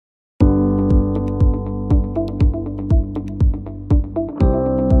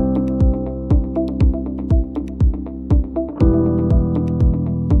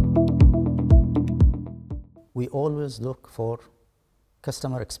always look for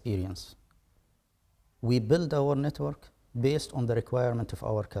customer experience. We build our network based on the requirement of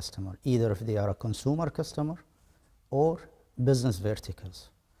our customer, either if they are a consumer customer or business verticals.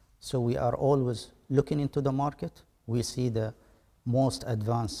 So we are always looking into the market. We see the most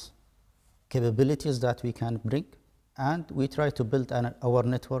advanced capabilities that we can bring, and we try to build our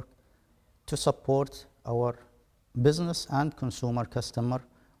network to support our business and consumer customer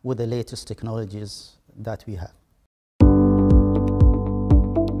with the latest technologies that we have.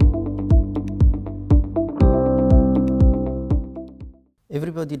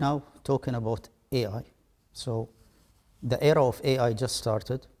 Everybody now talking about AI. So the era of AI just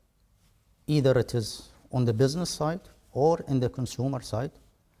started. Either it is on the business side or in the consumer side.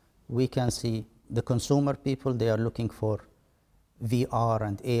 We can see the consumer people, they are looking for VR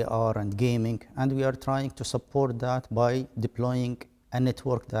and AR and gaming, and we are trying to support that by deploying a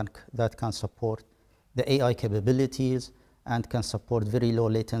network that can support the AI capabilities and can support very low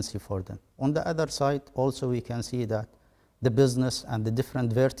latency for them. On the other side, also we can see that the business and the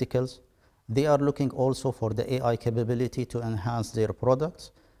different verticals, they are looking also for the AI capability to enhance their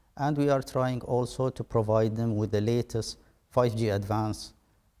products, and we are trying also to provide them with the latest 5G advance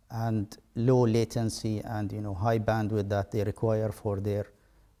and low latency and high bandwidth that they require for their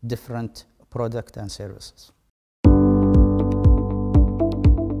different products and services.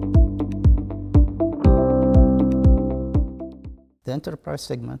 The enterprise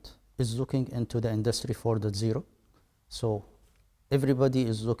segment is looking into the Industry 4.0. So everybody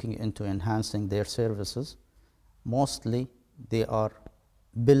is looking into enhancing their services. Mostly they are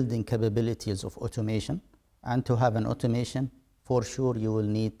building capabilities of automation, and to have an automation, for sure you will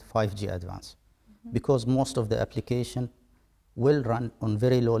need 5G advance, because most of the application will run on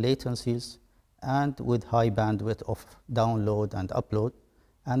very low latencies and with high bandwidth of download and upload.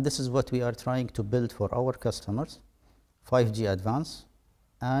 And this is what we are trying to build for our customers, 5G advance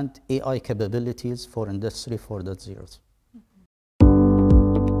and AI capabilities for Industry 4.0.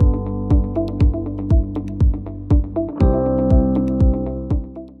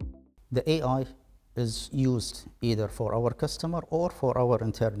 The AI is used either for our customer or for our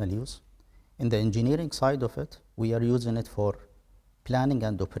internal use. In the engineering side of it, we are using it for planning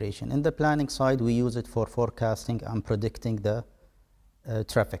and operation. In the planning side, we use it for forecasting and predicting the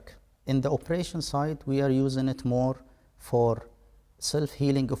traffic. In the operation side, we are using it more for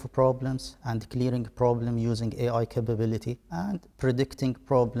self-healing of problems and clearing problem using AI capability and predicting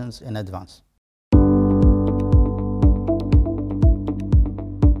problems in advance.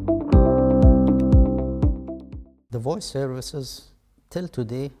 The voice services, till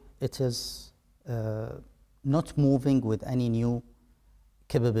today, it is not moving with any new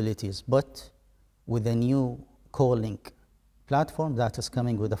capabilities, but with a new calling platform that is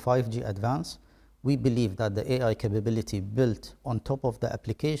coming with a 5G advance, we believe that the AI capability built on top of the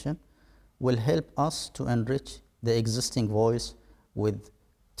application will help us to enrich the existing voice with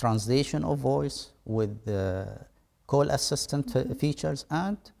translation of voice, with call assistant features,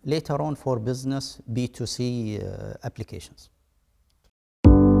 and later on for business B2C applications.